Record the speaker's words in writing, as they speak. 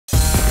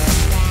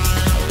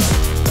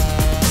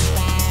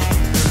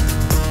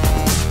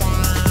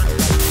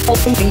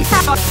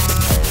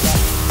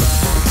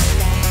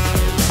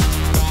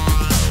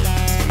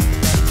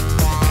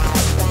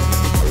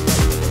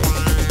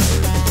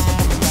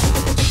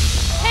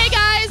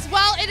guys,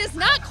 well, it is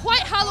not quite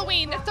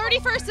Halloween. The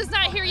 31st is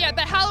not here yet,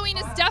 but Halloween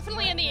is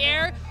definitely in the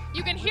air.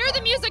 You can hear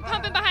the music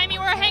pumping behind me.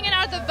 We're hanging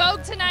out at the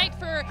Vogue tonight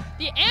for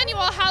the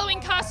annual Halloween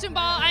costume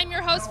ball. I'm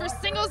your host for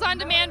Singles on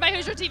Demand by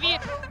Hoosier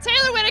TV,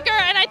 Taylor Whitaker,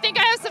 and I think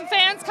I have some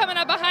fans coming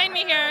up behind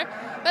me here.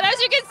 But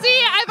as you can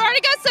see, I've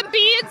already got some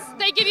beads.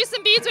 They give you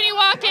some beads when you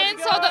walk in,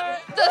 so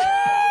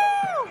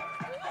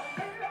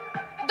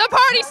the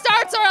party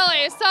starts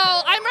early. So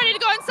I'm ready to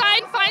go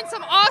inside and find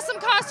some awesome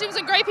costumes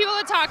and great people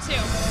to talk to.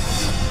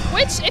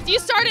 Which, if you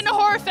start in a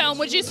horror film,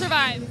 would you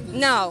survive?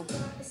 No.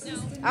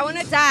 I want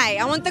to die.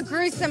 I want the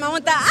gruesome. I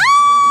want the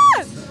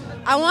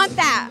I want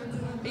that.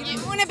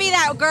 I want to be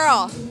that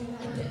girl.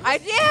 I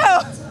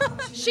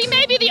do. She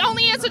may be the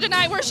only answer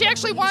tonight where she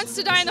actually wants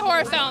to die in the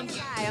horror film.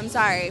 I'm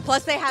sorry.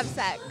 Plus they have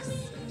sex,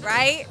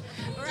 right?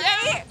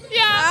 Right?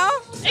 Yeah.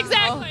 No?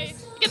 Exactly.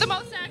 You get the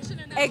most action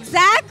in it.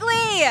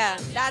 Exactly.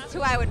 That's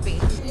who I would be.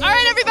 All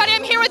right, everybody.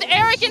 I'm here with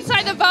Eric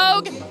inside the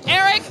Vogue.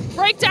 Eric,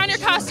 break down your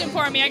costume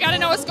for me. I got to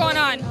know what's going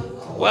on.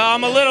 Well,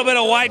 I'm a little bit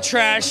of white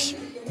trash.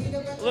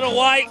 A little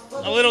white,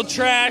 a little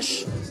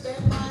trash,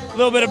 a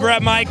little bit of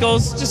Bret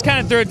Michaels. Just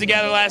kind of threw it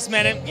together last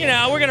minute. You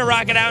know, we're going to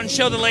rock it out and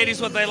show the ladies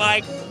what they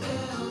like. All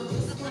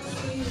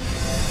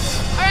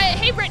right,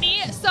 hey, Brittany.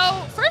 So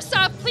first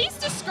off, please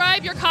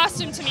describe your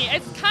costume to me.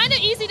 It's kind of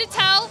easy to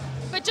tell,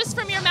 but just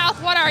from your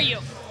mouth, what are you?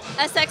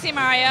 A sexy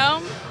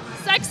Mario.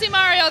 Sexy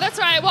Mario, that's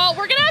right. Well,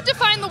 we're going to have to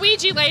find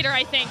Luigi later,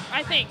 I think,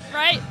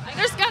 right?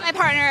 There's got my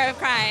partner of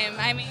crime,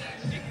 I mean.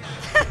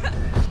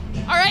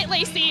 All right,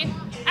 Lacey.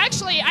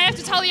 Actually, I have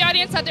to tell the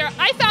audience out there,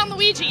 I found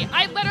Luigi.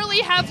 I literally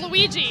have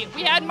Luigi.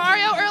 We had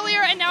Mario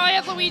earlier, and now I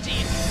have Luigi.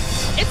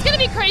 It's going to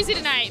be crazy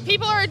tonight.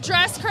 People are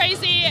dressed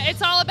crazy.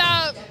 It's all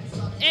about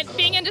it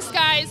being in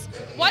disguise.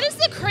 What is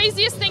the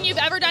craziest thing you've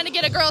ever done to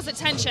get a girl's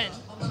attention?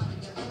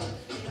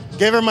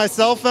 Gave her my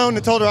cell phone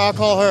and told her I'll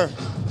call her.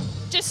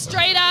 Just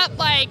straight up,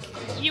 like,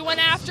 you went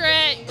after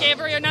it, gave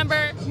her your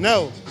number?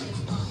 No.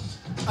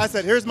 I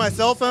said, here's my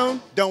cell phone.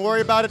 Don't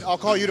worry about it. I'll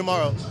call you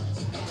tomorrow.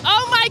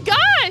 Oh my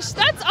gosh,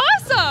 that's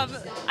awesome.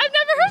 I've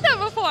never heard that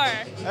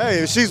before.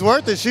 Hey, if she's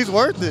worth it, she's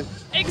worth it.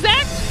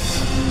 Exactly.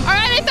 All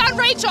right, I found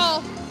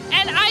Rachel,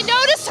 and I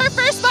noticed her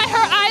first by her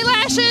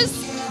eyelashes.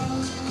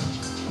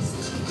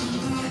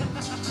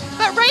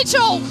 But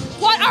Rachel,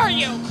 what are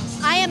you?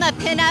 I am a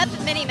pin-up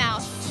Minnie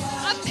Mouse.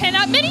 A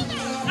pin-up Minnie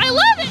Mouse. I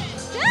love it.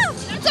 Yeah.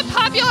 That's a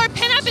popular,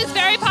 pin-up is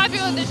very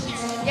popular this year.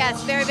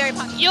 Yes, very, very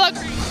popular. You look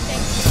great.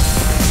 Thank you.